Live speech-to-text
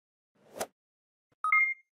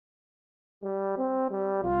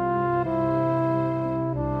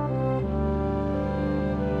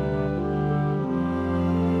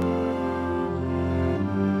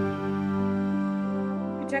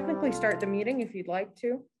technically start the meeting if you'd like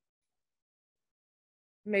to.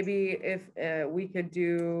 Maybe if we could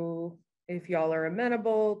do, if y'all are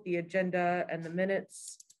amenable, the agenda and the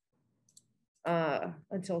minutes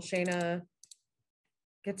until Shayna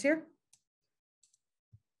gets here.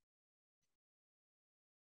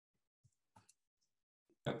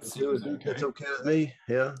 That's okay with me.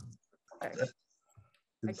 Yeah. Okay.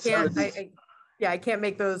 I can't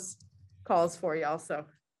make those calls for y'all. So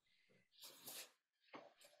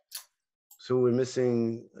we're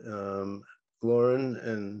missing Lauren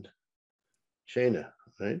and Shayna,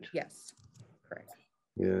 right? yes, correct.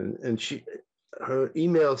 Yeah, and her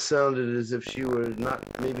email sounded as if she were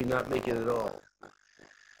maybe not making it at all.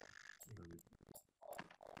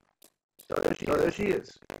 Oh, there she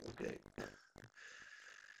is. Okay.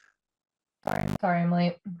 Sorry, I'm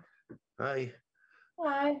late. Hi.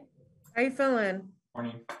 Hi. How you feeling?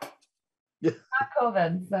 Morning. Not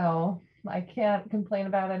COVID, so I can't complain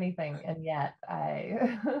about anything, and yet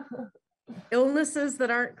Illnesses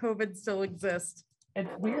that aren't COVID still exist.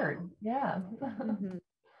 it's weird. Yeah. Mm-hmm.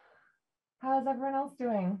 How's everyone else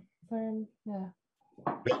doing? So, yeah.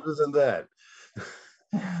 Better than that.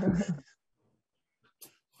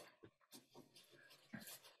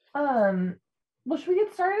 Well, should we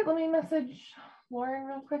get started? Let me message Lauren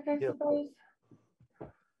real quick, I suppose.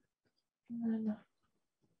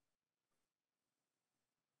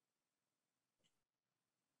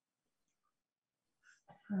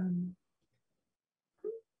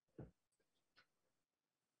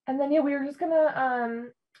 And then yeah, we were just gonna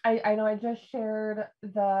I know I just shared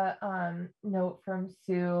the note from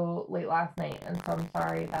Sue late last night, and so I'm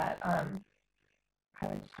sorry that I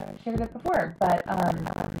shared it before, but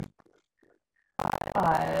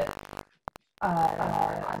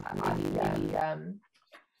maybe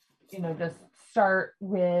you know, just start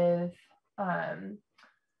with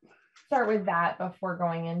that before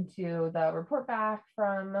going into the report back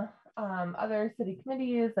from other city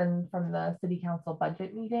committees and from the city council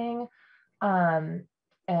budget meeting, and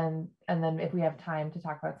then if we have time to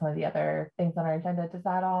talk about some of the other things on our agenda.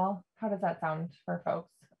 How does that sound for folks?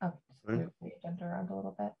 I'll just move the agenda around a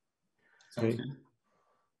little bit. Okay.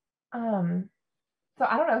 So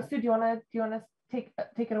I don't know, Sue, do you want to take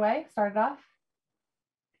it away, start it off?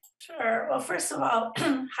 Sure. Well, first of all,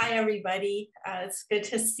 hi everybody. It's good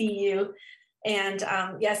to see you. And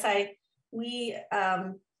yes,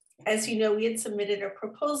 as you know, we had submitted a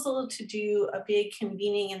proposal to do a big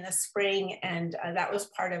convening in the spring, and that was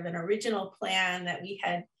part of an original plan that we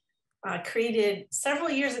had created several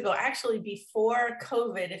years ago, actually before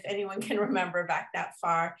COVID, if anyone can remember back that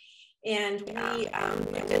far. And we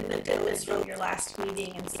did this from your last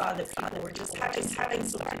meeting and saw that people were just having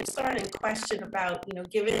some concern and question about, you know,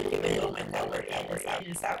 given the moment that we're in,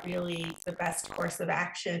 is that really the best course of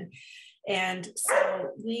action? And so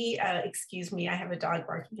we, excuse me, I have a dog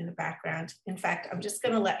barking in the background. In fact, I'm just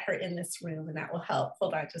going to let her in this room and that will help.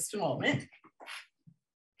 Hold on just a moment.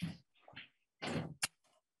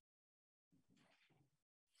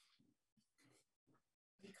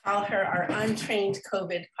 Call her our untrained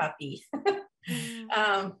COVID puppy.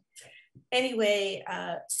 Anyway,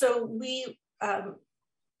 so we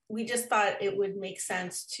just thought it would make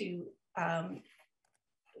sense to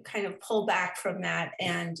kind of pull back from that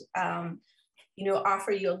and you know,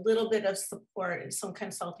 offer you a little bit of support and some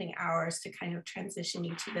consulting hours to kind of transition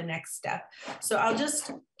you to the next step. So I'll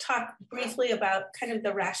just talk briefly about kind of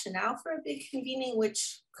the rationale for a big convening,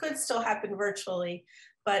 which could still happen virtually,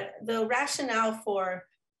 but the rationale for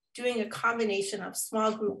doing a combination of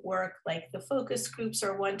small group work, like the focus groups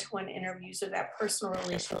or one-to-one interviews or that personal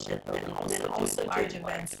relationship, and then also large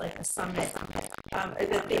events like a summit,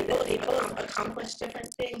 that they both accomplish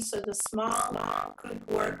different things. So the small group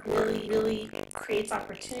work really creates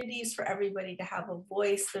opportunities for everybody to have a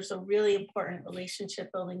voice. There's a really important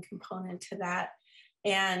relationship building component to that.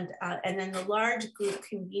 And then the large group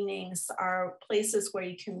convenings are places where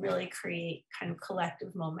you can really create kind of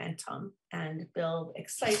collective momentum and build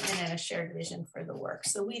excitement and a shared vision for the work.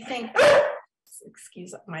 So we think,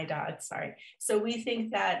 excuse my dog, sorry. So we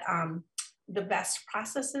think that the best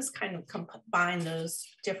processes kind of combine those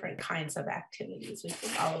different kinds of activities. We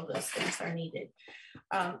think all of those things are needed.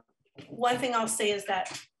 One thing I'll say is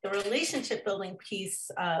that the relationship building piece,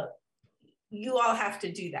 you all have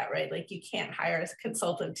to do that, right? Like you can't hire a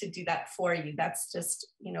consultant to do that for you. That's just,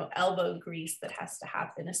 you know, elbow grease that has to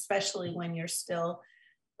happen, especially when you're still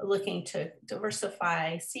looking to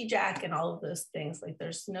diversify MSEJAC and all of those things. Like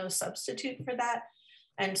there's no substitute for that.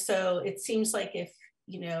 And so it seems like if,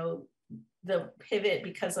 you know, the pivot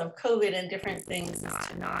because of COVID and different things is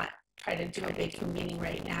to not try to do a big convening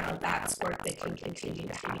right now, that's work that can continue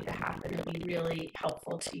to happen and be really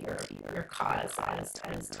helpful to your cause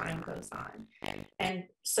as time goes on. And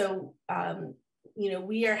so, you know,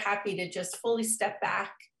 we are happy to just fully step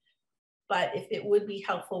back, but if it would be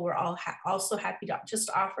helpful, we're all also happy to just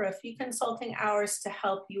offer a few consulting hours to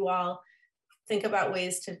help you all think about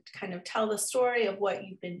ways to kind of tell the story of what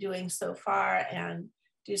you've been doing so far and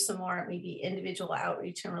do some more maybe individual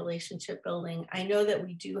outreach and relationship building. I know that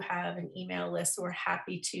we do have an email list, so we're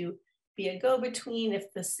happy to be a go-between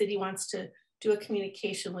if the city wants to do a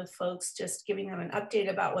communication with folks, just giving them an update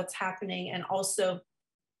about what's happening and also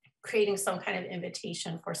creating some kind of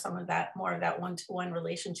invitation for some of that, more of that one-to-one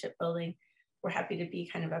relationship building. We're happy to be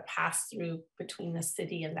kind of a pass-through between the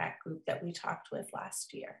city and that group that we talked with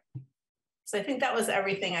last year. So I think that was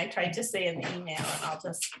everything I tried to say in the email, and I'll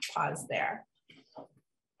just pause there.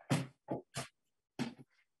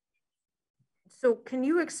 So can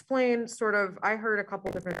you explain sort of, I heard a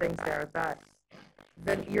couple different things there, that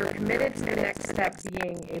you're committed to the next step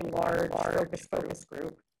being a large focus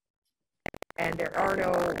group, and there are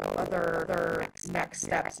no other next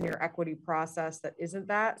steps in your equity process that isn't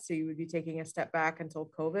that, so you would be taking a step back until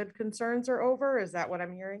COVID concerns are over? Is that what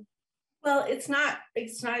I'm hearing? Well, it's not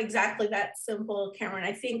exactly that simple, Cameron.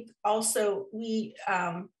 I think also we,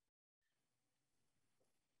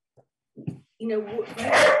 you know,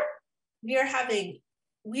 we have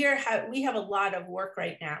a lot of work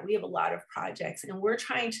right now. We have a lot of projects, and we're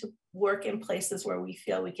trying to work in places where we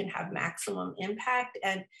feel we can have maximum impact.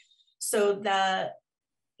 And so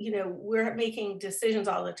you know, we're making decisions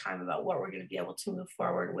all the time about what we're going to be able to move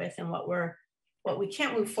forward with and what we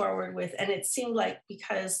can't move forward with. And it seemed like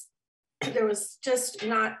because there was just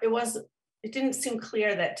not, it didn't seem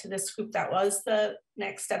clear that to this group that was the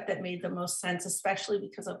next step that made the most sense, especially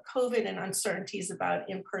because of COVID and uncertainties about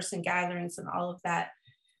in-person gatherings and all of that.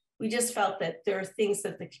 We just felt that there are things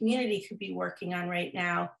that the community could be working on right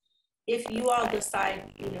now. If you all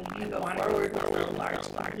decide, you know, you go forward with a large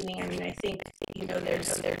convening, I mean, I think, you know,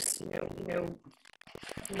 there's, you know,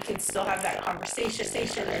 we can still have that conversation.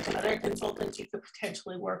 There's other consultants you could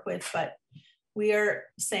potentially work with, but we are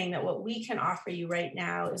saying that what we can offer you right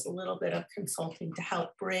now is a little bit of consulting to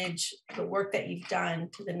help bridge the work that you've done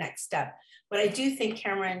to the next step. But I do think,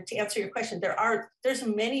 Cameron, to answer your question, there's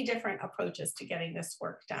many different approaches to getting this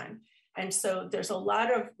work done. And so there's a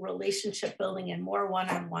lot of relationship building and more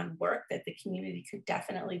one-on-one work that the community could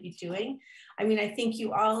definitely be doing. I mean, I think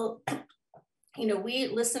you all, you know, we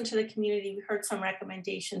listened to the community, we heard some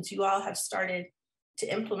recommendations, you all have started to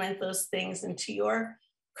implement those things, and to your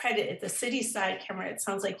credit at the city side, Cameron, it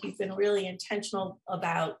sounds like you've been really intentional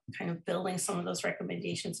about kind of building some of those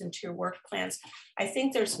recommendations into your work plans. I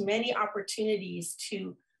think there's many opportunities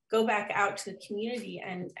to go back out to the community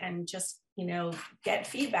and just, you know, get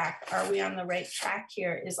feedback. Are we on the right track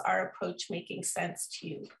here? Is our approach making sense to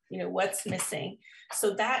you? You know, what's missing?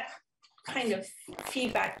 So that kind of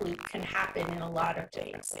feedback loop can happen in a lot of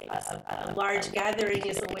ways. A large gathering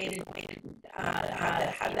is a way to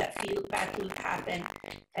have that feedback loop happen.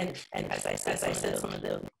 And as I said, some of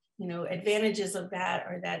the, you know, advantages of that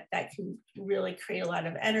are that can really create a lot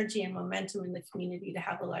of energy and momentum in the community to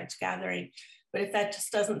have a large gathering. But if that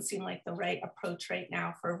just doesn't seem like the right approach right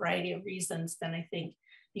now for a variety of reasons, then I think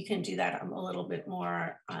you can do that a little bit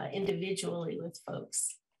more individually with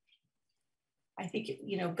folks. I think,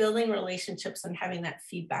 you know, building relationships and having that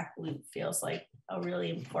feedback loop feels like a really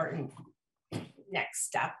important next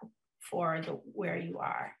step for where you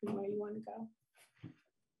are and where you want to go.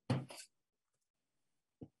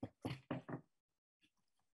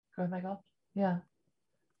 Go ahead, Michael. Yeah.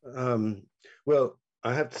 Well,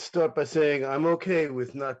 I have to start by saying I'm okay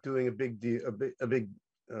with not doing a big deal, a big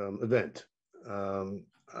event. I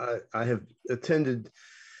have attended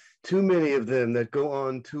too many of them that go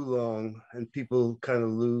on too long, and people kind of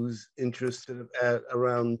lose interest at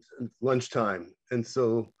around lunchtime, and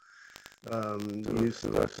so you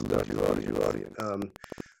start to lose your audience.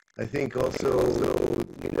 I think also,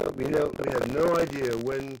 we have no idea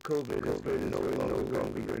when COVID is no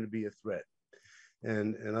longer going to be a threat.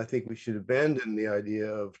 And I think we should abandon the idea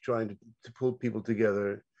of trying to pull people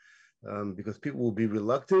together, because people will be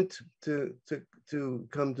reluctant to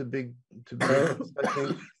come to big events, I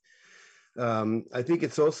think. I think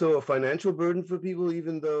it's also a financial burden for people,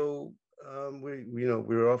 even though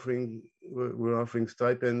we're offering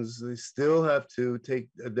stipends. They still have to take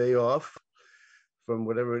a day off from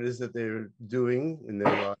whatever it is that they're doing in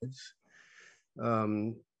their lives.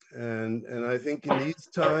 And I think in these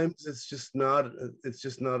times, it's just not a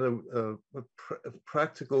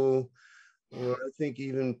practical, or I think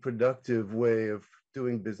even productive way of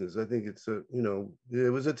doing business. I think it's a, you know,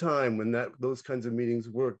 there was a time when those kinds of meetings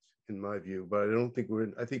worked, in my view, but I don't think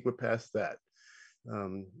I think we're past that.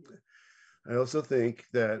 I also think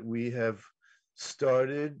that we have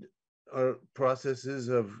started our processes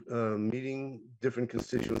of meeting different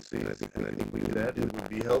constituencies, and I think that it would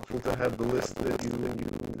be helpful to have the list that you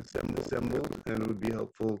assembled, and it would be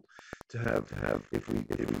helpful to have if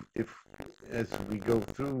as we go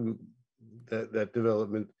through that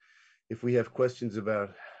development, if we have questions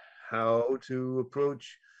about how to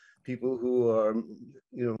approach people who are,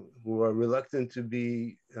 you know, who are reluctant to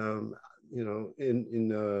be, you know,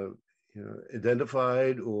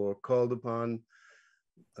 identified or called upon,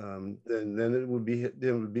 then it would be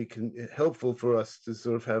helpful for us to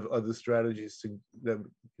sort of have other strategies that,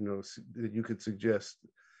 you know, that you could suggest.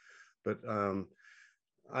 But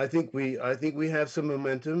I think we have some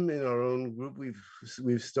momentum in our own group.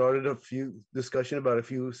 We've started a few discussion about a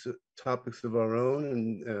few topics of our own,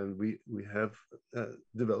 and we have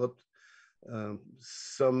developed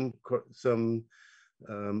some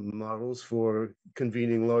models for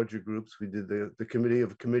convening larger groups. We did the committee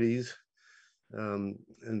of committees and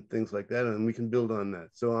things like that, and we can build on that.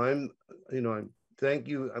 So thank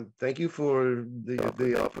you for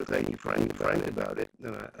the offer. Thank you for being frank about it.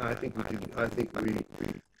 And I think we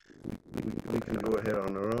can go ahead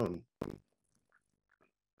on our own.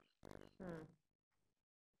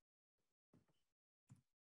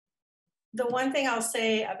 The one thing I'll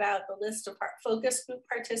say about the list of focus group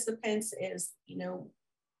participants is, you know,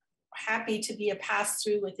 happy to be a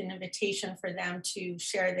pass-through with an invitation for them to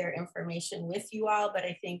share their information with you all. But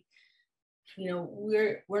I think, you know,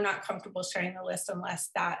 we're not comfortable sharing the list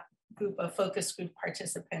unless that group of focus group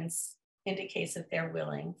participants indicates that they're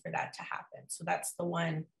willing for that to happen. So that's the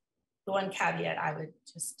one caveat I would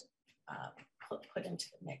just put into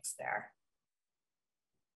the mix there.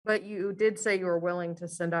 But you did say you were willing to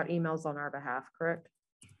send out emails on our behalf, correct?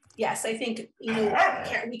 Yes, I think, you know,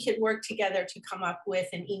 we could work together to come up with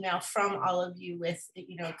an email from all of you with,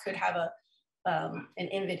 you know, could have an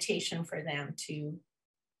invitation for them to, you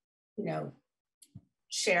know,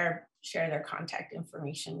 share their contact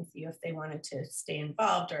information with you if they wanted to stay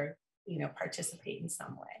involved or, you know, participate in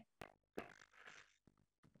some way.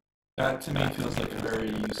 That to me feels like a very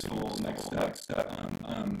useful next step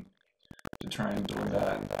to try and do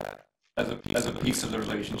that as a piece of the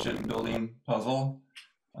relationship building puzzle,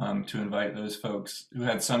 to invite those folks who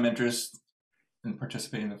had some interest in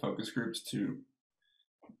participating in the focus groups to,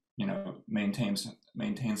 you know, maintain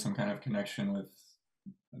some kind of connection with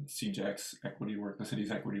CJAC's equity work, the city's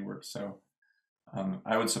equity work. So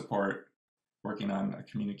I would support working on a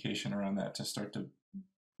communication around that to start to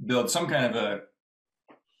build some kind of a,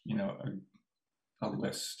 you know, a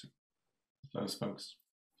list of those folks.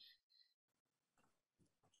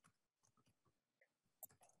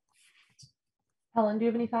 Helen, do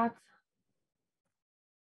you have any thoughts?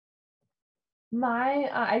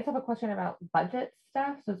 I just have a question about budget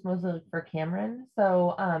stuff. So it's mostly for Cameron.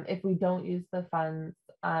 So if we don't use the funds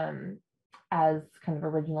as kind of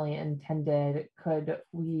originally intended, could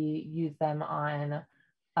we use them on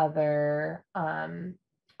other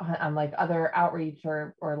like other outreach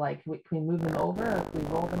or like can we move them over, or can we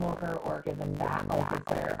roll them over or give them back? Like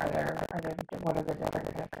what are the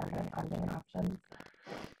different funding options?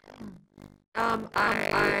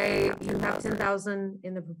 You have 10,000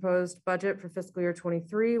 in the proposed budget for fiscal year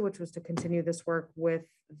 23, which was to continue this work with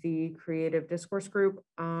the creative discourse group.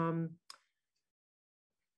 I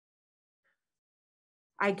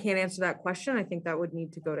can't answer that question. I think that would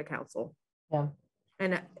need to go to council. Yeah.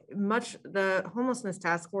 And the homelessness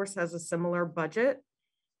task force has a similar budget,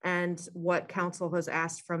 and what council has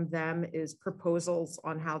asked from them is proposals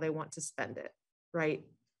on how they want to spend it, right?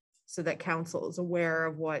 So that council is aware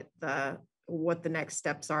of what the next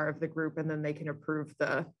steps are of the group, and then they can approve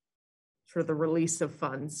the sort of the release of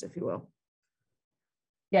funds, if you will.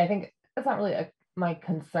 Yeah, I think that's not really my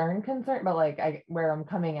concern, but like where I'm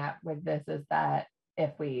coming at with this is that if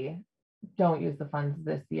we don't use the funds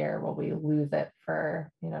this year, will we lose it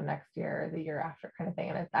for, you know, next year or the year after kind of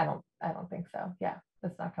thing? And I don't think so. Yeah,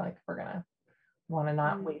 it's not kind of like we're gonna want to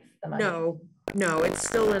not waste the money. No, it's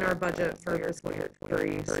still in our budget for fiscal year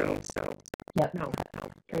 23. So yep. No.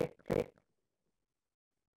 Great.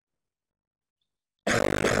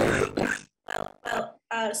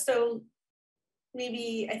 So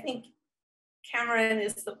maybe I think Cameron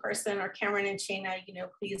is the person, or Cameron and Shayna, you know,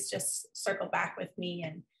 please just circle back with me,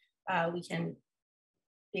 and we can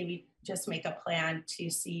maybe just make a plan to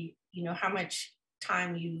see, you know, how much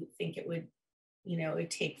time you think it would, you know, it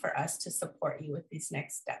would take for us to support you with these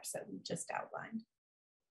next steps that we just outlined.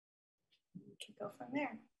 We can go from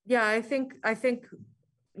there. Yeah, I think,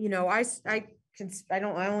 you know, I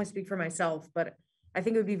only speak for myself, but I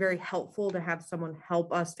think it would be very helpful to have someone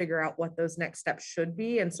help us figure out what those next steps should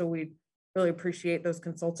be. And so we really appreciate those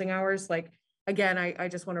consulting hours. Like, again, I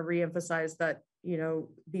just want to reemphasize that, you know,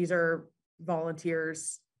 these are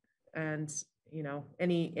volunteers and, you know,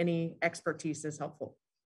 any expertise is helpful.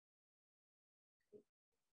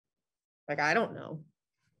 Like, I don't know.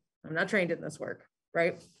 I'm not trained in this work,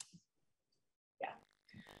 right?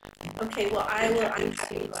 Okay, well, I will need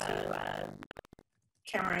to,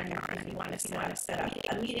 Cameron, if you want to set up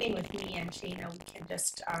a meeting with me and Shana, we can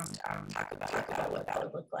just talk about what that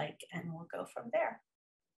would look like, and we'll go from there.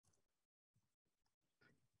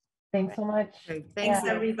 Thanks so much. Okay, thanks,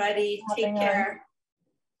 everybody. Take care.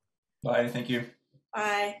 Bye. Thank you.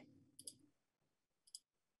 Bye.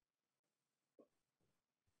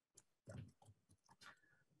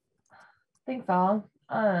 Thanks all.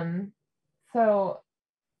 So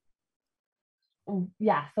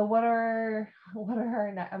yeah, so what are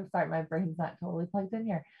our I'm sorry, my brain's not totally plugged in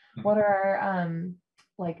here. What are our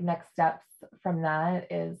like next steps from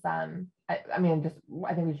that is I mean, just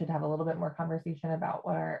I think we should have a little bit more conversation about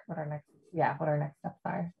what our next steps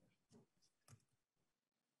are.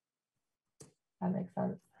 That makes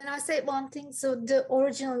sense. And I said one thing, so the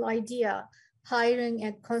original idea, hiring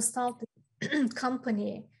a consulting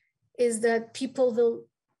company, is that people will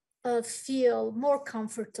feel more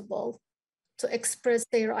comfortable to express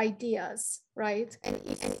their ideas, right? And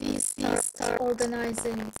if we start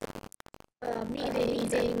organizing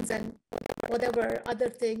meetings and whatever other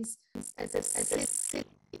things as a city,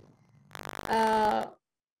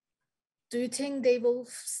 do you think they will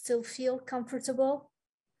still feel comfortable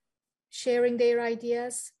sharing their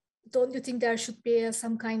ideas? Don't you think there should be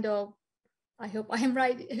some kind of, I hope I am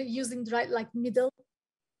right, using the right, like middle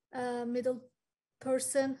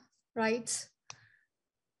person, right?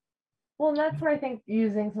 Well, and that's where I think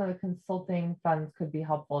using some of the consulting funds could be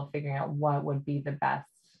helpful in figuring out what would be the best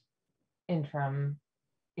interim,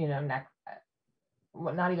 you know, next,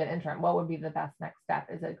 not even interim, what would be the best next step?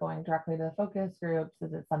 Is it going directly to the focus groups?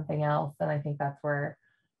 Is it something else? And I think that's where,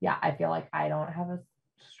 yeah, I feel like I don't have a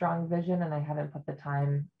strong vision and I haven't put the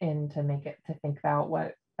time in to make it, to think about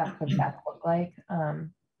what that could best look like.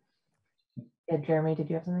 Yeah, Jeremy, did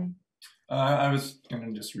you have something? I was going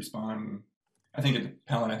to just respond. I think it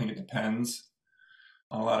depends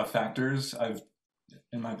on a lot of factors. I've,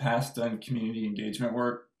 in my past, done community engagement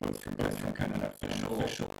work, both from kind of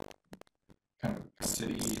official kind of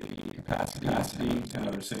city capacity in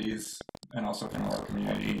other cities, and also from more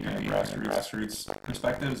community and grassroots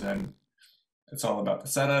perspectives. And it's all about the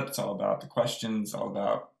setup. It's all about the questions. All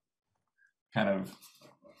about kind of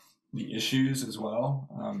the issues as well.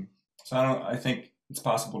 So I think it's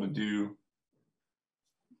possible to do,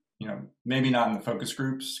 you know, maybe not in the focus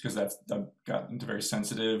groups, because that got into very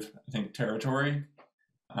sensitive, I think, territory.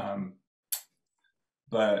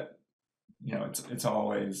 But, you know, it's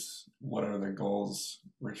always, what are the goals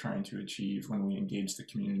we're trying to achieve when we engage the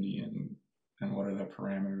community, and what are the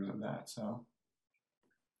parameters of that? So,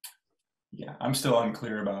 yeah, I'm still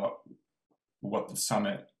unclear about what the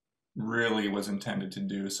summit really was intended to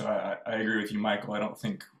do. So I agree with you, Michael. I don't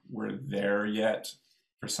think we're there yet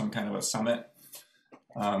for some kind of a summit.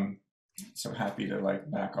 So happy to like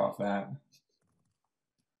back off that.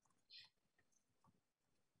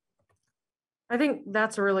 I think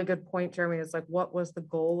that's a really good point, Jeremy, is like, what was the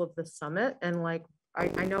goal of the summit? And like, I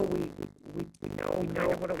know we know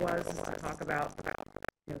what it was to talk about,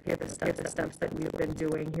 you know, here are the steps that we've been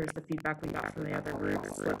doing. Here's the feedback we got from the other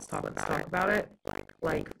groups. Let's talk about it.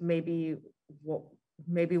 Like maybe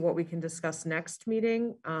what we can discuss next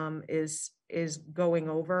meeting is going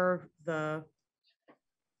over the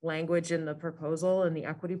language in the proposal and the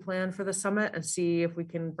equity plan for the summit, and see if we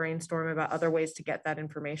can brainstorm about other ways to get that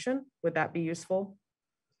information. Would that be useful?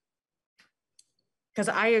 Because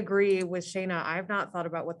I agree with Shana, I've not thought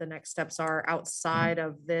about what the next steps are outside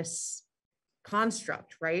of this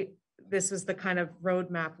construct, right? This is the kind of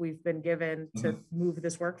roadmap we've been given to move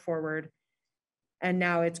this work forward. And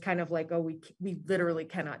now it's kind of like, oh, we literally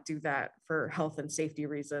cannot do that for health and safety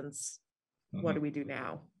reasons. What do we do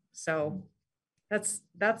now? So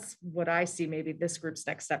that's what I see. Maybe this group's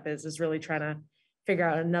next step is really trying to figure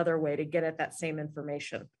out another way to get at that same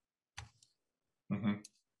information.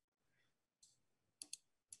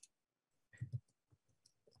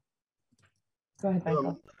 Go ahead,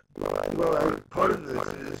 Michael. Well, part of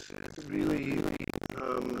this is really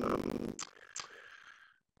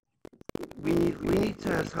we need to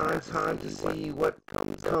have time to see what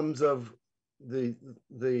comes of the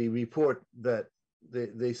report that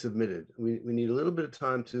they submitted. We need a little bit of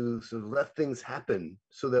time to sort of let things happen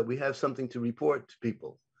so that we have something to report to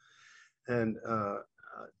people. And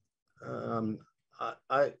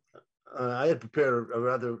I had prepared a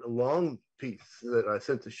rather long piece that I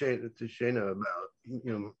sent to Shana about,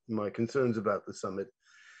 my concerns about the summit.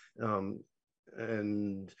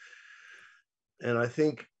 And I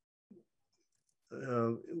think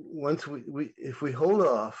once if we hold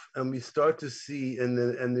off and we start to see,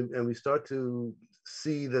 and we start to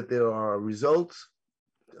see that there are results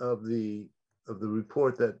of the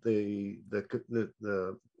report that the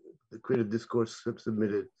Creative Discourse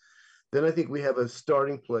submitted, then I think we have a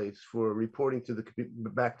starting place for reporting to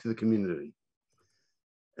back to the community,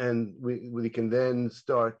 and we can then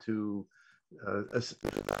start to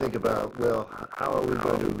think about, well, how are we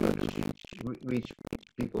going to reach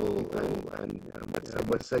people, and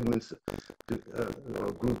what segments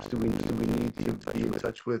or groups do we need to be in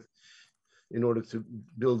touch with in order to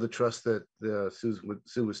build the trust that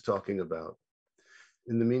Sue was talking about.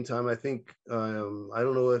 In the meantime, I think I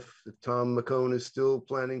don't know if Tom McCone is still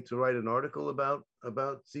planning to write an article about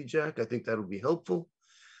CJAC. I think that'll be helpful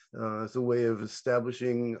as a way of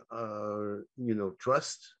establishing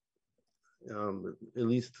trust. At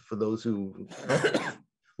least for those who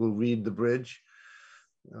will read the bridge,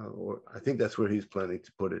 or I think that's where he's planning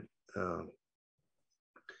to put it.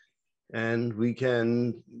 And we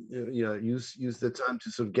can, use the time to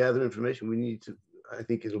sort of gather information. We need to. I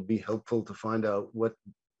think it'll be helpful to find out what,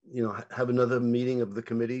 have another meeting of the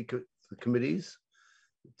committees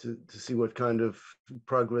to see what kind of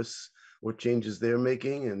progress or changes they're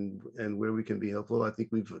making, and where we can be helpful. I think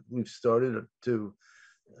we've started to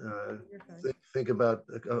think about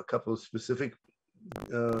a couple of specific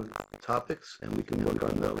topics, and we can work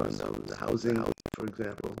on those. The housing, for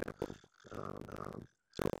example.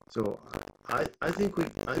 So I think we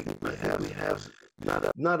have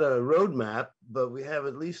not a roadmap, but we have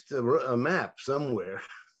at least a map somewhere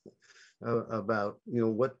about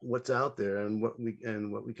what's out there and what we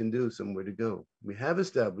can do, somewhere to go. We have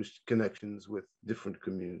established connections with different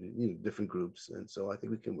communities, different groups, and so I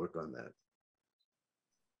think we can work on that.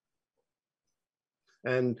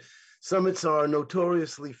 And summits are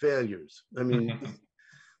notoriously failures. I mean,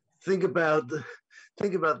 think about the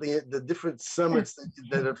different summits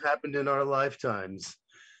that have happened in our lifetimes,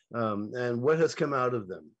 and what has come out of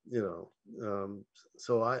them.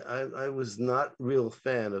 So I was not real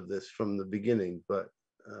fan of this from the beginning, but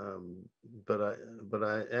I'm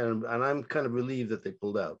kind of relieved that they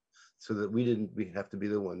pulled out, so that we have to be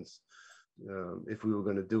the ones, if we were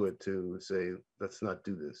going to do it, to say, let's not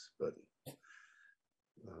do this. But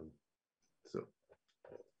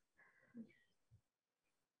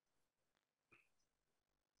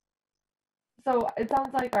So it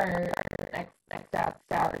sounds like our next steps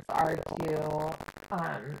are to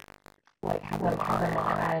have them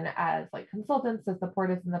on as consultants to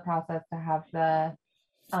support us in the process, to have the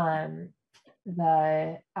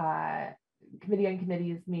committee on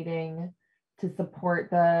committees meeting to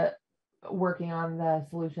support the working on the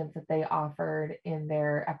solutions that they offered in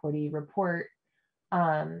their equity report.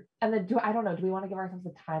 And then I don't know, do we want to give ourselves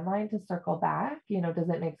a timeline to circle back? Does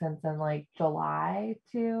it make sense in July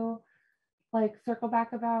to circle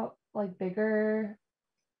back about bigger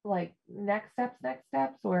next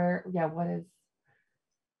steps, or what is,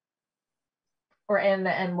 or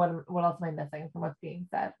and what else am I missing from what's being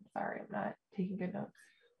said? Sorry, I'm not taking good notes.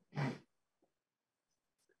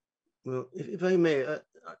 Well, if I may,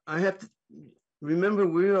 I have to remember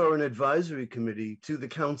we are an advisory committee to the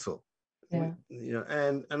council. Yeah.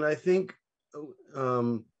 And I think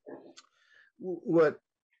what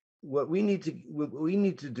we need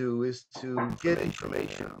to do is to get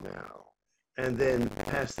information now, and then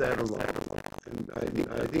pass that along. And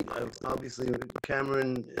I think obviously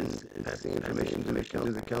Cameron is passing information to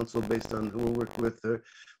the council based on who will work with the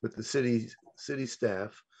city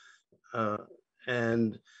staff,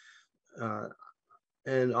 and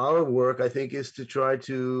our work, I think, is to try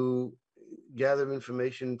to gather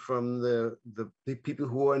information from the people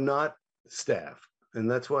who are not staff. And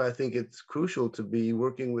that's why I think it's crucial to be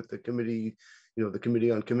working with the committee, the committee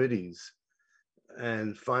on committees,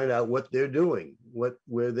 and find out what they're doing,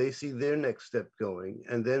 where they see their next step going,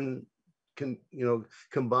 and then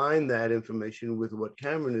combine that information with what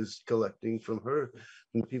Cameron is collecting from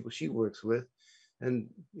the people she works with, and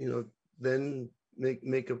then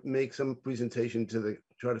make some presentation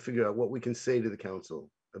try to figure out what we can say to the council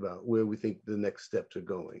about where we think the next steps are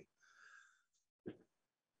going.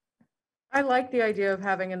 I like the idea of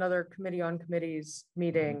having another committee on committees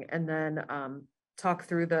meeting, and then talk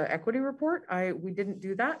through the equity report. We didn't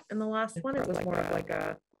do that in the last one. It was more of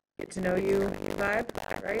get to know you vibe,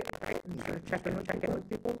 right? And sort of check in with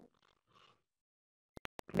people.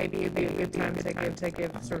 Maybe it'd be a good time to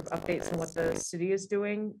give sort of updates on what the city is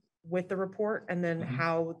doing with the report, and then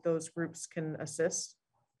how those groups can assist.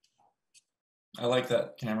 I like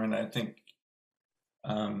that, Cameron. I think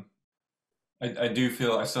I do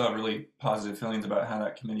feel I still have really positive feelings about how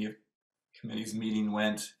that committee's meeting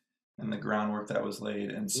went and the groundwork that was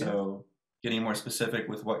laid. And so getting more specific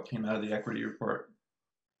with what came out of the equity report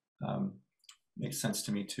makes sense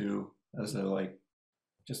to me too, as a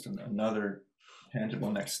just another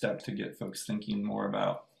tangible next step to get folks thinking more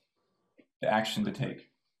about the action to take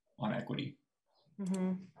on equity.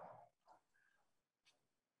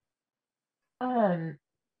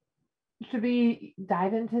 Should we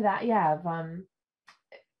dive into that? Yeah.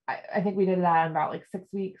 I think we did that in about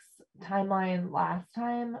 6 weeks timeline last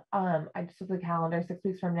time. I just looked at the calendar. 6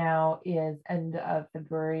 weeks from now is end of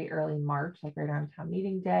February, early March, right around town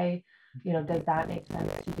meeting day. Does that make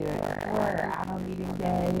sense to do it before or at a meeting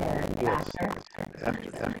day or after?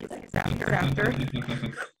 After.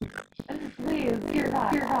 Please, dear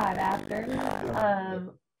God, after.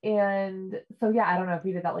 And so, yeah, I don't know if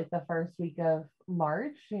we did that the first week of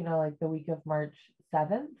March, the week of March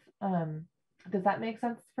 7th. Does that make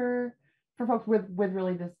sense for folks with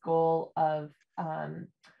really this goal of,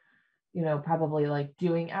 probably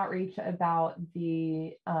doing outreach about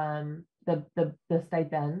the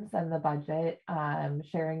stipends and the budget,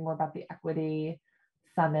 sharing more about the equity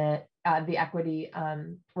summit, the equity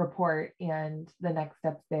report and the next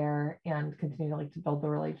steps there, and continue to build the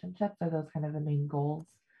relationships? Are those kind of the main goals?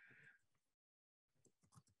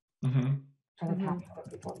 Trying to capture what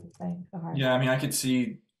people are saying. Okay. Yeah, I mean, I could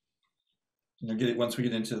see, once we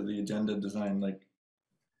get into the agenda design,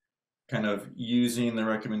 kind of using the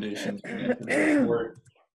recommendations from the report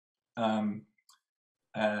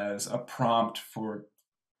as a prompt for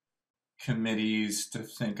committees to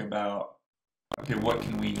think about, okay, what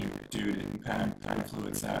can we do to kind of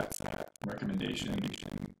influence that recommendation?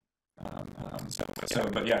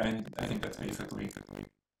 But yeah, I think that's basically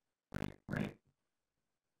right.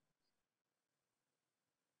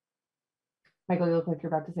 Michael, you look like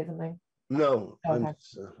you're about to say something. No, okay. I'm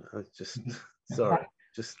just sorry.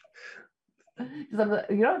 Just you don't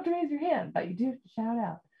have to raise your hand, but you do have to shout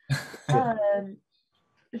out.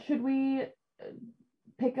 Should we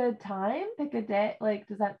pick a time, pick a day?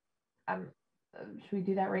 Does that should we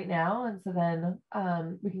do that right now? And so then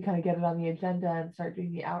we can kind of get it on the agenda and start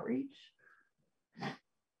doing the outreach.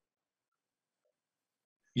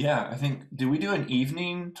 Yeah, I think, did we do an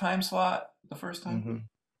evening time slot the first time?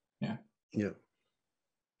 Yeah.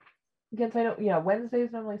 Because I don't,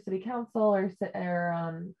 Wednesdays normally city council or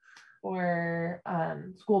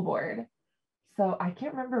school board. So I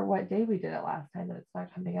can't remember what day we did it last time, and it's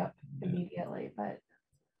not coming up immediately, but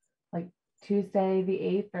Tuesday the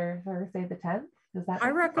 8th or Thursday the 10th. Does that? I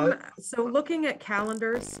recommend, so looking at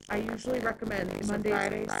calendars, I usually recommend Mondays,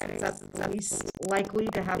 Fridays, since that's the least likely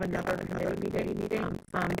to have another committee meeting.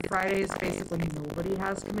 Fridays, basically nobody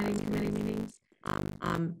has committee meetings.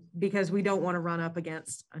 Because we don't want to run up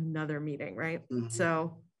against another meeting, right?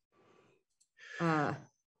 So I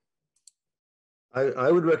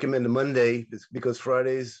would recommend a Monday, because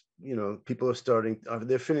Fridays, people are starting,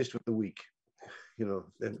 they're finished with the week,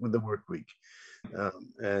 with the work week.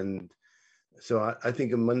 And so I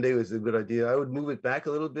think a Monday was a good idea. I would move it back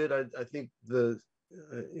a little bit. I think there's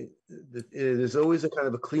always a kind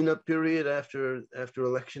of a cleanup period after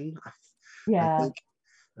election. Yeah. I think.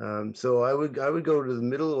 So I would go to the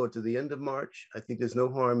middle or to the end of March. I think there's no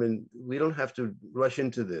harm in, we don't have to rush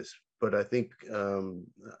into this, but I think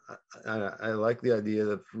I like the idea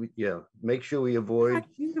that make sure we avoid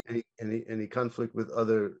any conflict with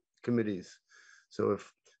other committees. So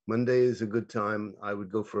if Monday is a good time, I would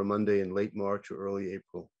go for a Monday in late March or early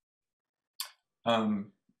April.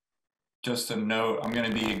 Just a note, I'm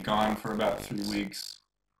going to be gone for about 3 weeks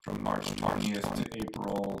from March 20th to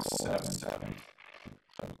April 7th.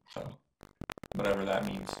 So whatever that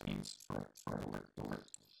means for work.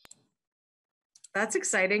 That's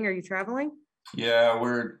exciting. Are you traveling? Yeah,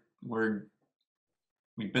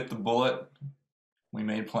 we bit the bullet. We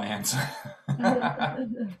made plans.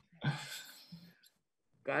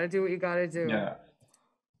 Gotta do what you gotta do. Yeah.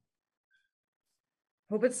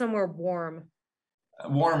 Hope it's somewhere warm.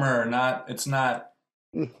 Warmer,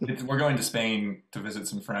 we're going to Spain to visit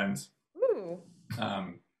some friends. Ooh.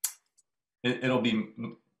 It'll be,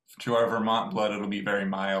 to our Vermont blood, it'll be very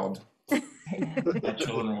mild. My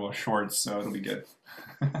children will wear shorts, so it'll be good.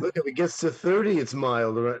 Look, if it gets to 30, it's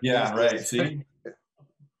mild, right? Yeah, right. See?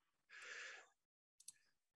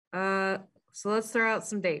 So let's throw out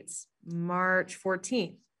some dates. March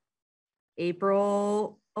 14th.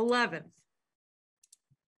 April 11th,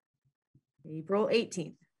 April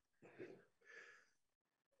 18th.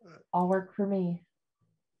 All work for me.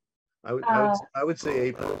 I would say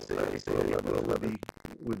April 11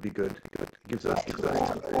 would be good. Gives us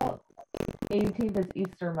time. 18th is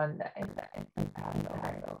Easter Monday.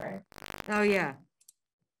 Passover. Oh yeah.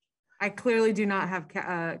 I clearly do not have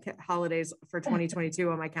holidays for 2022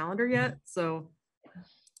 on my calendar yet. So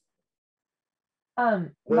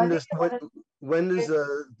when do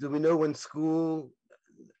we know when school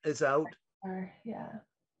is out? Yeah.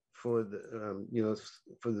 For the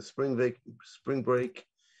for the spring break.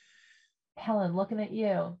 Helen, looking at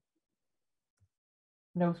you.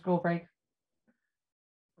 No school break.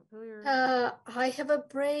 I have a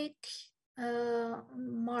break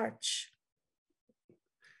March,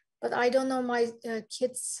 but I don't know my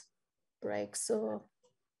kids' break. So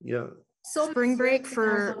yeah. So spring break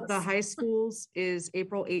for the high schools is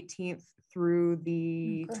April 18th through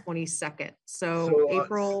the 22nd. So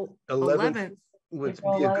April 11th would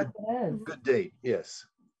be a good date. Yes,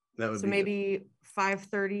 that would be. So maybe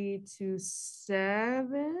 5:30 to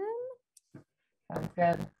 7. Sounds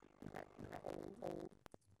good.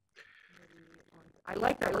 I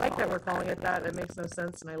like that we're calling it that. It makes no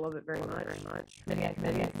sense, and I love it very much.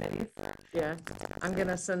 Committees. Yeah, I'm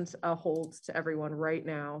gonna send a hold to everyone right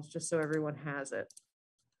now, just so everyone has it.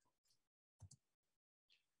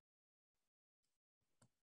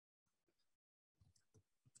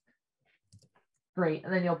 Great,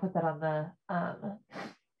 and then you'll put that on the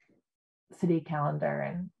city calendar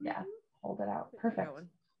and hold it out. Perfect.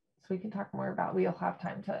 So we can talk more about. We'll have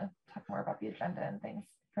time to talk more about the agenda and things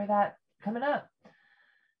for that coming up.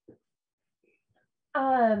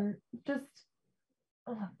 Just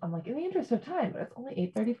I'm like, in the interest of time, but it's only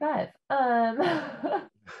 8:35.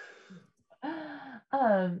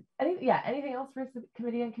 Anything else for the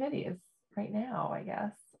committee and committees right now, I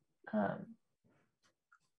guess.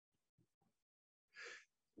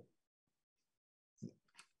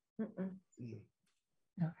 Okay.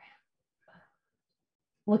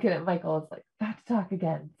 Looking at Michael, it's like, back to talk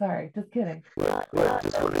again. Sorry, just kidding.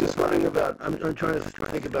 Just wondering about. I'm trying to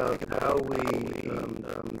think about how we,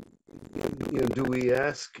 do we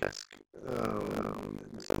ask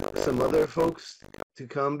some other folks to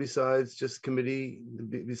come besides committee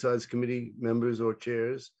members or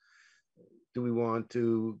chairs? Do we want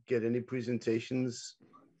to get any presentations?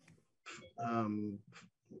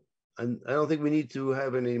 And I don't think we need to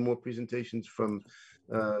have any more presentations from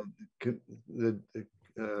the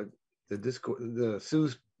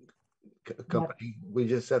Sue's company. We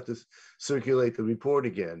just have to circulate the report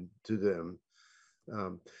again to them.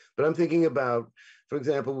 But I'm thinking about, for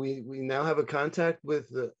example, we now have a contact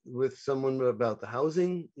with someone about the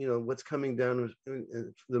housing. What's coming down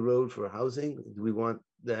the road for housing. Do we want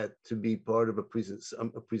that to be part of a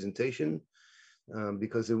presentation?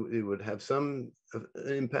 Because it would have some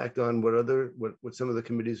impact on what some of the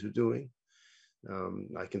committees are doing.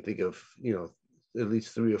 I can think of at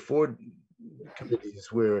least 3 or 4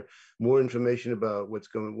 committees where more information about what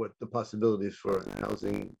the possibilities for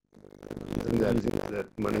housing, using that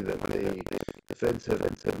money that the feds have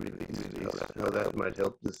released, how that might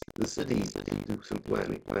help the city do some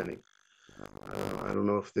planning. I don't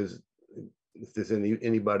know if there's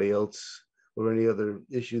anybody else or any other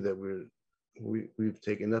issue that we've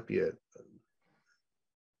taken up yet.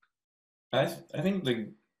 I think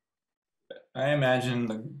I imagine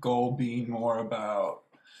the goal being more about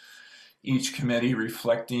each committee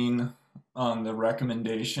reflecting on the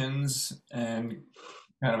recommendations and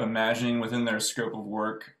kind of imagining within their scope of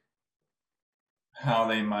work how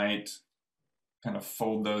they might kind of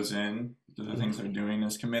fold those in to the things they're doing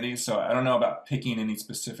as committees. So I don't know about picking any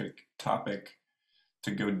specific topic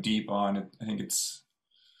to go deep on. I think it's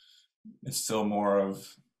still more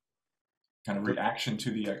of kind of reaction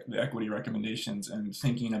to the equity recommendations and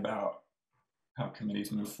thinking about how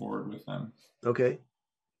committees move forward with them. Okay.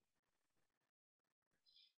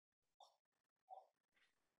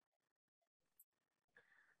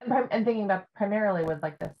 And thinking about primarily with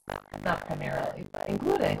like this, not primarily, but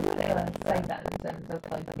including the stipend and just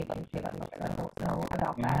like making sure that I don't know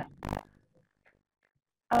about that.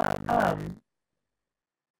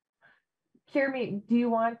 Jeremy, do you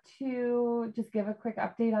want to just give a quick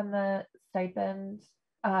update on the stipend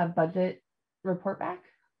budget report back?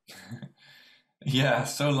 Yeah,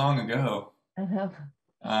 so long ago. I know.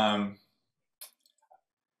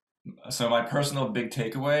 So my personal big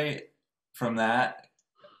takeaway from that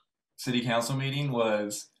city council meeting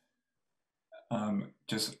was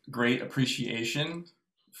just great appreciation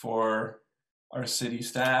for our city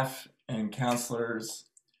staff and counselors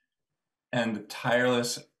and the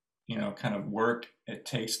tireless kind of work it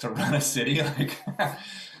takes to run a city. Like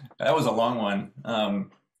that was a long one.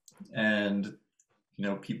 And,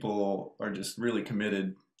 people are just really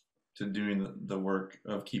committed to doing the work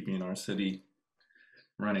of keeping our city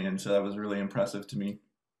running. And so that was really impressive to me.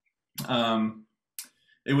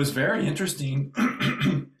 It was very interesting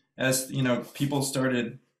as, people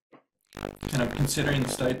started kind of considering the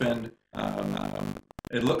stipend.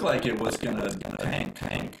 It looked like it was going to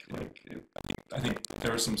tank. I think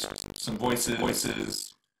there were some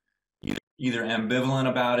voices either ambivalent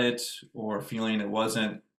about it or feeling it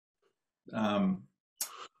wasn't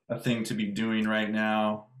a thing to be doing right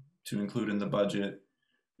now to include in the budget.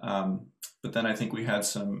 But then I think we had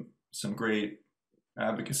some great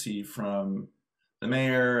advocacy from the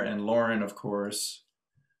mayor and Lauren, of course,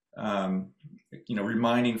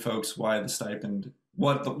 reminding folks why the stipend,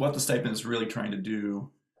 what the stipend is really trying to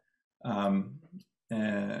do,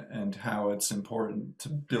 and how it's important to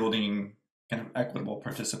building kind of equitable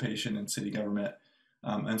participation in city government.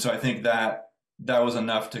 And so I think that was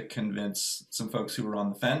enough to convince some folks who were on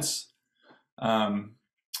the fence.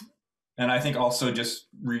 And I think also just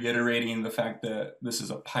reiterating the fact that this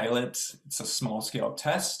is a pilot, it's a small scale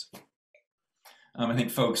test. I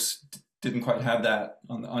think folks didn't quite have that,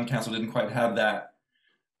 on council didn't quite have that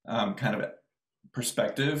kind of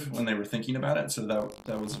perspective when they were thinking about it. So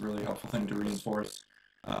that was a really helpful thing to reinforce.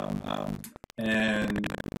 And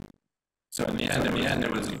so in the end,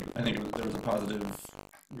 there was a positive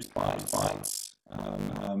response.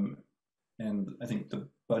 And I think the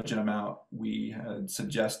budget amount we had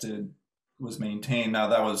suggested was maintained. Now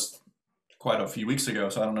that was quite a few weeks ago,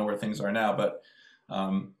 so I don't know where things are now, but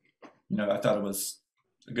I thought it was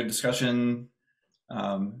a good discussion.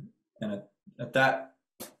 And at that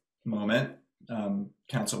moment,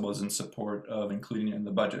 council was in support of including it in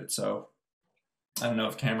the budget. So I don't know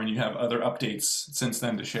if Cameron, you have other updates since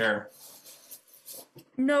then to share.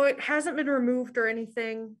 No, it hasn't been removed or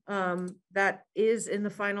anything. That is in the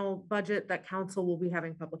final budget that council will be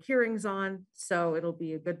having public hearings on. So it'll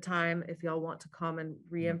be a good time if y'all want to come and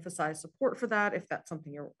reemphasize support for that, if that's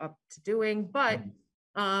something you're up to doing. But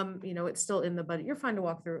it's still in the budget. You're fine to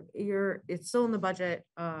walk through. It's still in the budget.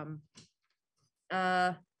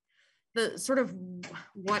 The sort of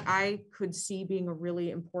what I could see being a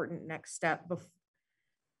really important next step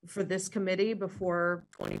for this committee before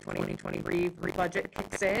 2023 budget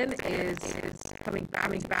kicks in is coming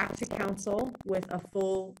back to council with a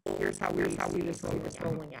full, here's how we see this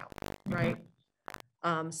rolling out, right?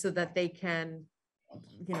 So that they can,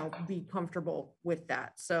 be comfortable with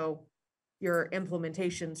that. So your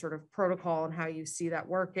implementation sort of protocol and how you see that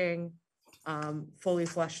working, fully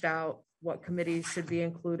fleshed out, what committees should be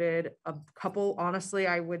included. Honestly,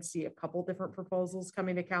 I would see a couple different proposals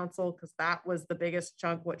coming to council, because that was the biggest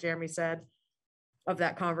chunk, what Jeremy said, of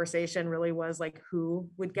that conversation really was like who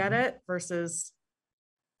would get it versus,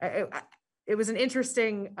 it was an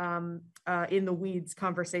interesting in the weeds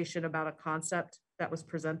conversation about a concept that was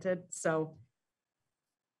presented. So,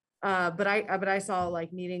 but I saw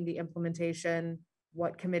like needing the implementation,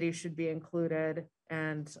 what committees should be included,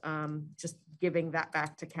 and just giving that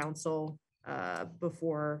back to council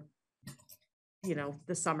before,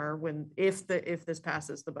 the summer if this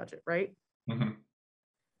passes the budget, right? Mm-hmm.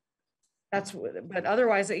 But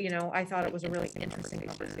otherwise, I thought it was a really interesting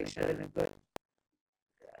conversation and a good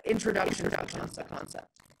introduction to the concept.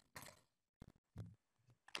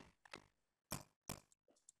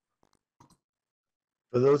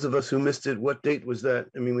 For those of us who missed it, what date was that?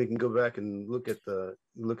 I mean, we can go back and look at the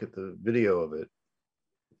video of it.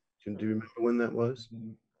 Do you remember when that was?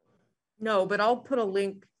 No, but I'll put a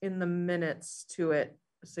link in the minutes to it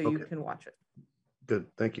so you can watch it. Good,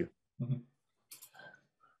 thank you.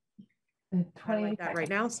 I like that right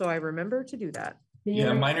now, so I remember to do that.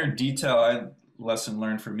 Yeah, minor detail lesson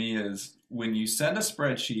learned for me is when you send a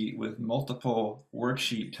spreadsheet with multiple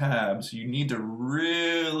worksheet tabs, you need to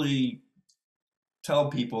really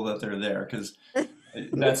tell people that they're there, because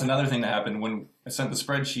that's another thing that happened when I sent the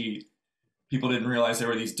spreadsheet. People didn't realize there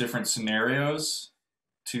were these different scenarios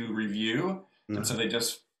to review. Mm-hmm. And so they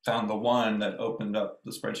just found the one that opened up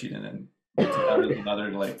the spreadsheet, and then that was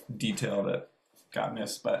another like detail that got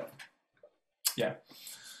missed. But yeah.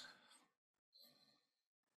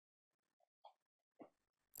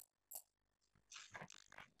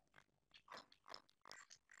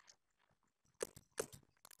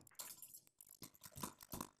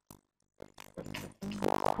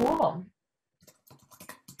 Cool.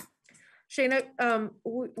 Shayna,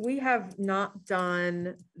 we have not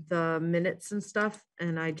done the minutes and stuff,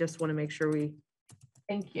 and I just want to make sure we.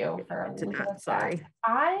 Thank you for sorry.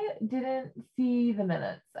 I didn't see the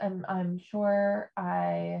minutes, and I'm sure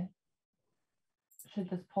I should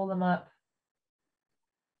just pull them up.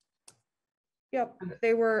 Yep,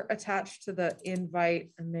 they were attached to the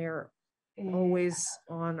invite and they're always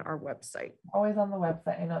on our website. Always on the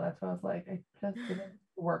website. I know, that's what I was like. I just didn't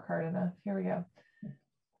work hard enough. Here we go.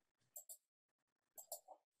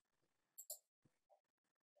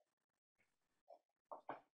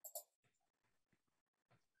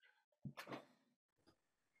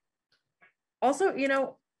 Also, you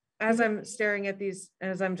know, as I'm staring at these,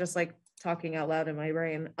 as I'm just like talking out loud in my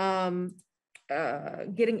brain,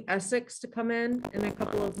 getting Essex to come in a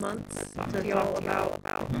couple of months to talk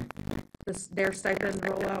about this, their stipend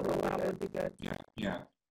rollout would be good. Yeah.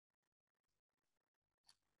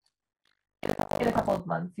 In a couple of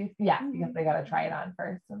months. Yeah, because they got to try it on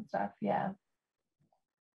first and stuff. Yeah.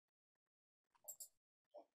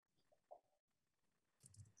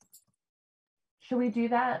 Should we do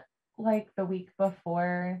that like the week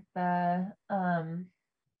before the or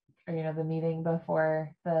you know, the meeting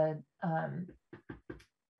before the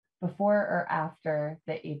before or after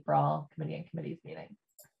the April committee and committees meeting?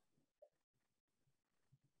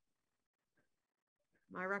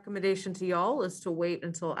 My recommendation to y'all is to wait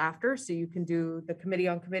until after, so you can do the committee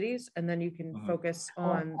on committees, and then you can focus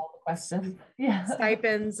on all the questions. Yeah.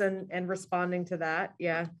 stipends and responding to that.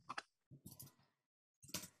 Yeah.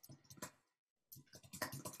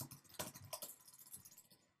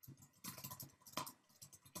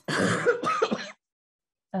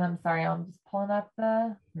 And I'm sorry, I'm just pulling up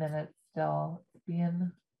the minutes still. It's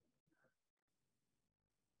being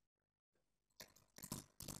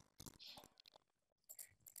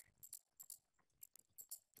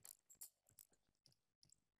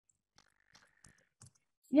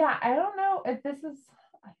yeah, I don't know if this is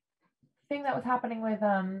a thing that was happening with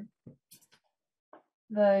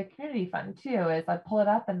the community fund too, is I pull it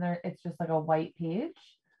up and there it's just like a white page.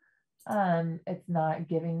 It's not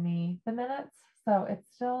giving me the minutes, so it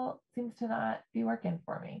still seems to not be working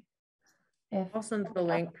for me. If I'll send the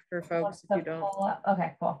link for folks if you don't.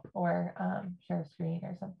 Okay, cool. Or share screen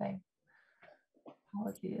or something.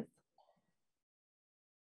 Apologies.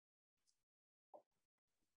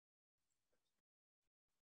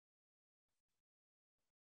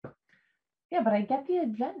 Yeah, but I get the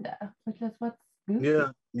agenda, which is what's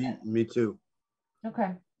goofy. Yeah, me too.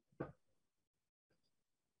 Okay.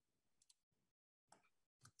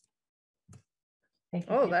 Thank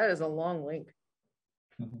you. Oh, that is a long link.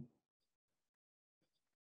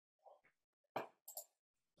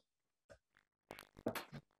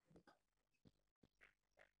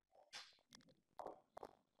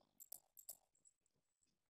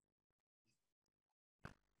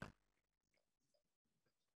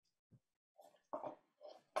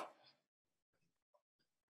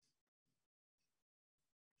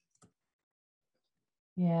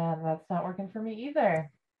 Yeah, that's not working for me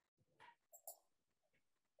either.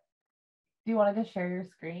 Do you want to just share your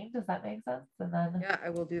screen? Does that make sense? And then Yeah, I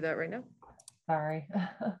will do that right now. sorry.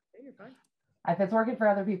 You're fine. If it's working for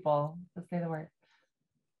other people, just say the word.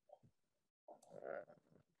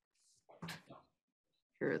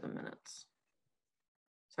 Here are the minutes.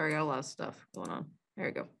 Sorry, a lot of stuff going on. There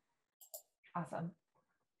you go. Awesome.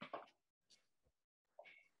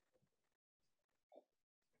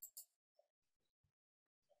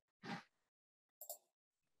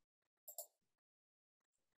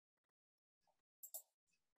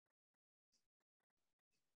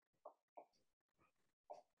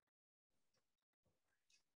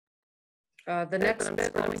 The next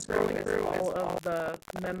bit that I'm scrolling through all of the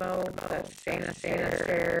memo that Shana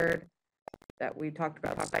shared, that we talked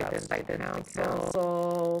about stipend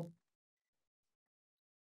council.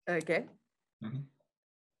 Okay.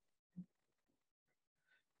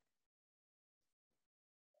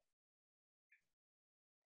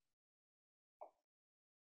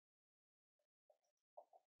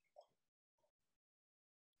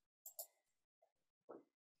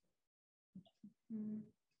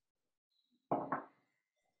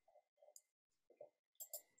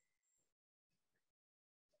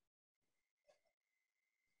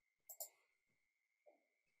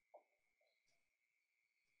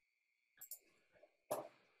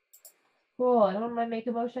 Cool. Anyone want to make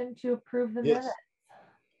a motion to approve the minutes?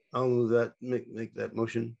 I'll move that, make that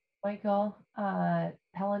motion. Michael,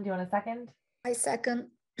 Helen, do you want a second? I second.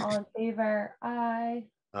 All in favor? Aye.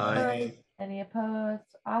 Aye. Any opposed?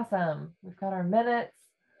 Awesome. We've got our minutes.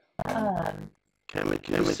 Can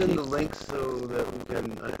we send the link so that we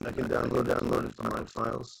can I can download it from my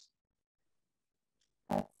files?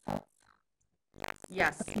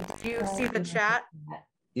 Yes. Do you see the chat?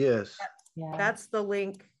 Yes. Yeah. That's the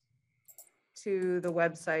link to the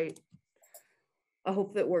website. I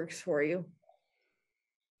hope that works for you.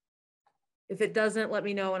 If it doesn't, let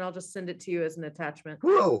me know and I'll just send it to you as an attachment.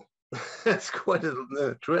 Whoa, that's quite an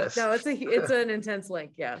address. No, it's an intense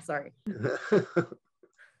link. Yeah, sorry.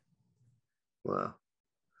 Wow.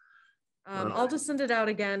 I'll just send it out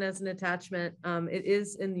again as an attachment. It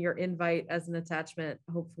is in your invite as an attachment.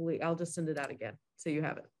 Hopefully, I'll just send it out again so you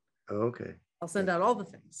have it. Okay. I'll send out all the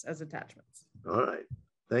things as attachments. All right.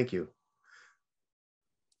 Thank you.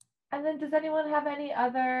 And then does anyone have any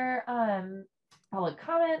other public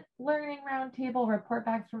comment, learning roundtable, report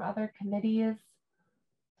backs from other committees?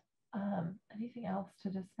 Anything else to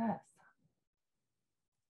discuss?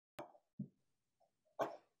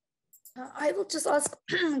 I will just ask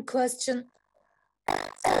a question.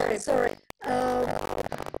 Sorry.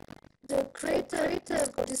 The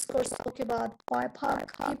creative discourse talk about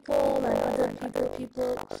BIPOC people and other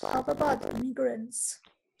people. How about immigrants?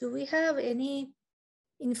 Do we have any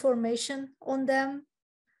information on them?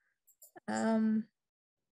 I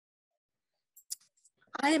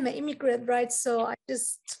am an immigrant, right? So I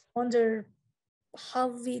just wonder how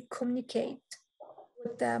we communicate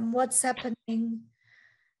with them, what's happening.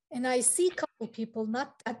 And I see a couple people,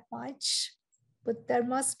 not that much, but there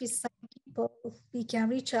must be some people we can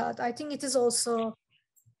reach out. I think it is also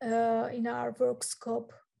in our work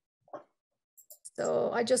scope.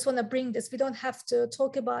 So I just want to bring this. We don't have to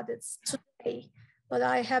talk about it today, but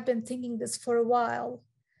I have been thinking this for a while.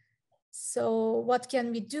 So what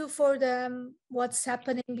can we do for them? What's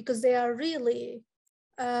happening? Because they are really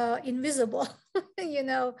invisible, you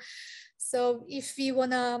know. So if we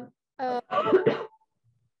want to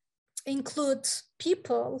include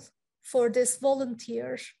people for this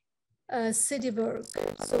volunteer city work,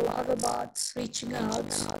 so how about reaching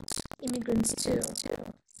out immigrants too?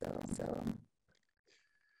 So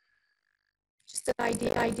just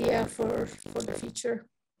an idea for the future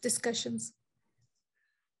discussions.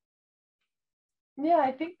 Yeah,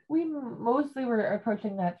 I think we mostly were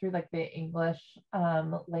approaching that through like the English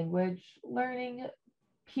language learning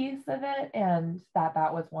piece of it, and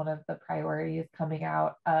that was one of the priorities coming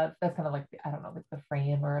out of that's kind of like I don't know, like the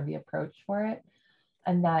frame or the approach for it,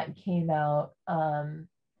 and that came out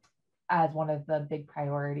as one of the big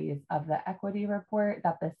priorities of the equity report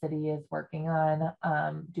that the city is working on,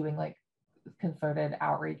 doing like concerted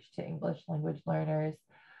outreach to English language learners.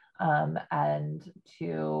 And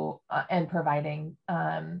providing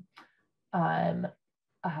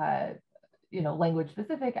language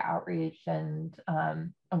specific outreach and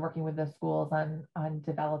working with the schools on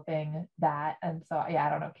developing that. And so yeah, I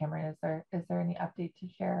don't know, Cameron, is there any update to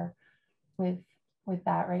share with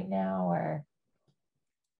that right now, or?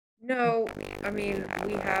 No, I mean,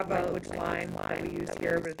 we have a language line that we use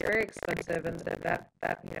here, but it's very expensive, and that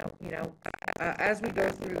as we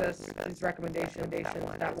go through these recommendations,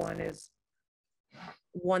 that one is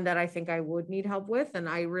one that I think I would need help with. And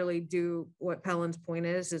I really do, what Pellin's point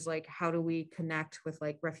is like, how do we connect with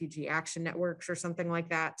like refugee action networks or something like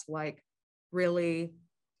that to like really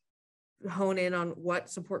hone in on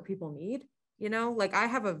what support people need, you know? Like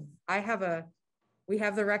we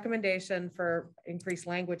have the recommendation for increased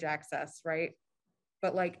language access, right?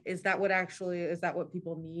 But like, is that what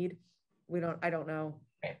people need? I don't know.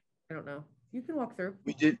 I don't know. You can walk through.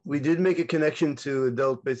 We did make a connection to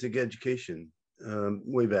adult basic education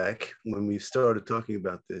way back when we started talking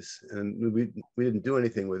about this, and we didn't do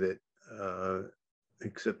anything with it,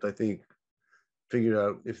 except I think figure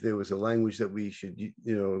out if there was a language that we should,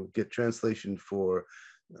 get translation for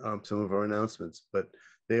some of our announcements, but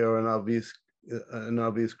they are an obvious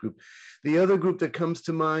group. The other group that comes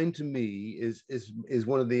to mind to me is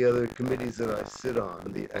one of the other committees that I sit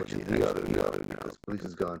on. The other because police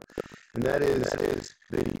is gone, and that is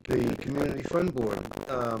the community fund board.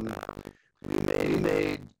 We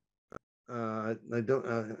made I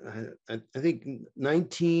think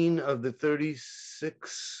 19 of the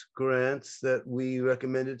 36 grants that we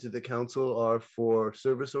recommended to the council are for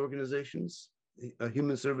service organizations,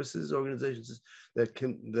 human services organizations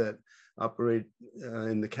that operate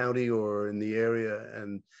in the county or in the area,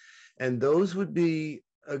 and those would be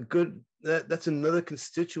a good, that's another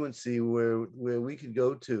constituency where we could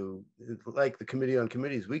go to, like the Committee on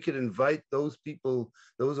Committees. We could invite those people,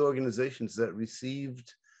 those organizations that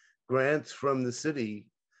received grants from the city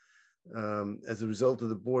as a result of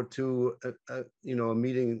the board to a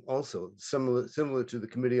meeting also similar to the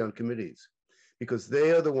Committee on Committees, because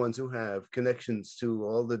they are the ones who have connections to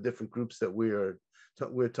all the different groups that we're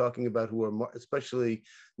talking about, who are especially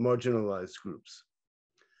marginalized groups.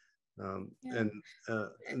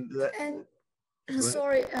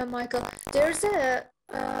 Sorry, Michael, there's a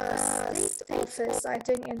state office, I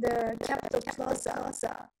think, in the Capitol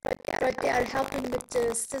Plaza, but they are helping with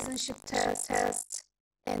the citizenship test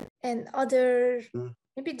and other, Mm.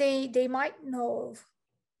 maybe they might know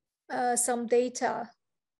some data.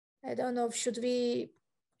 I don't know, should we,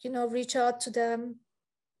 reach out to them?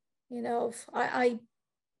 I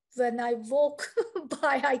when I walk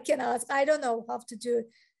by, I can ask. I don't know how to do it.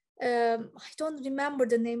 I don't remember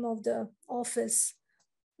the name of the office.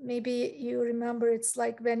 Maybe you remember, it's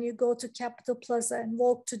like when you go to Capitol Plaza and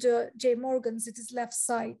walk to the J. Morgan's, it is left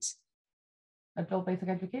side. Adult basic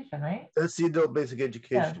education, right? That's the adult basic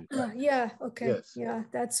education. Yeah, okay. Yes. Yeah,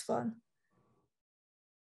 that's fun.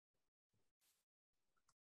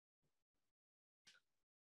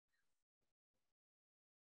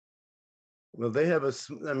 Well, they have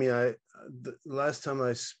the last time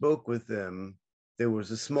I spoke with them, there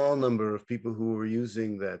was a small number of people who were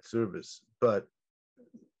using that service, but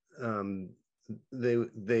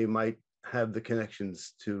they might have the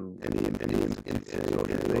connections to any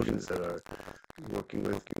organizations that are working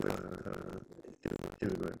with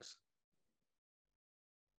immigrants.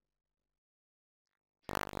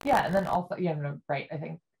 Yeah, and then also, yeah, no, right. I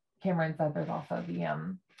think Cameron said there's also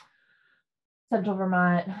the Central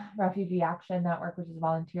Vermont Refugee Action Network, which is a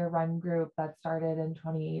volunteer run group that started in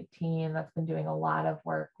 2018. That's been doing a lot of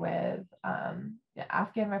work with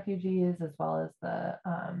Afghan refugees, as well as the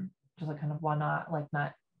just like kind of one-off, like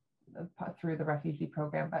not through the refugee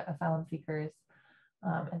program, but asylum seekers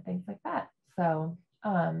and things like that. So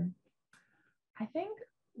I think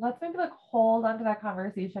let's maybe like hold on to that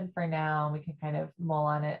conversation for now. We can kind of mull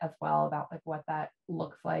on it as well about like what that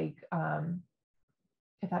looks like,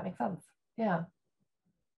 if that makes sense. Yeah.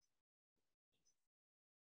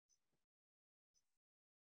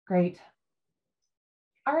 Great.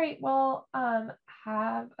 All right. Well,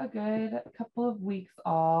 have a good couple of weeks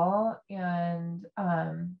all, and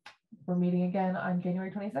we're meeting again on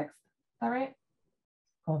January 26th. Is that right?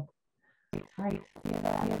 Cool. All right. See you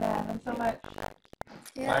then. Thanks so much.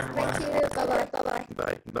 Yeah, thank you. Bye-bye.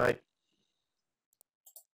 Bye-bye. Bye.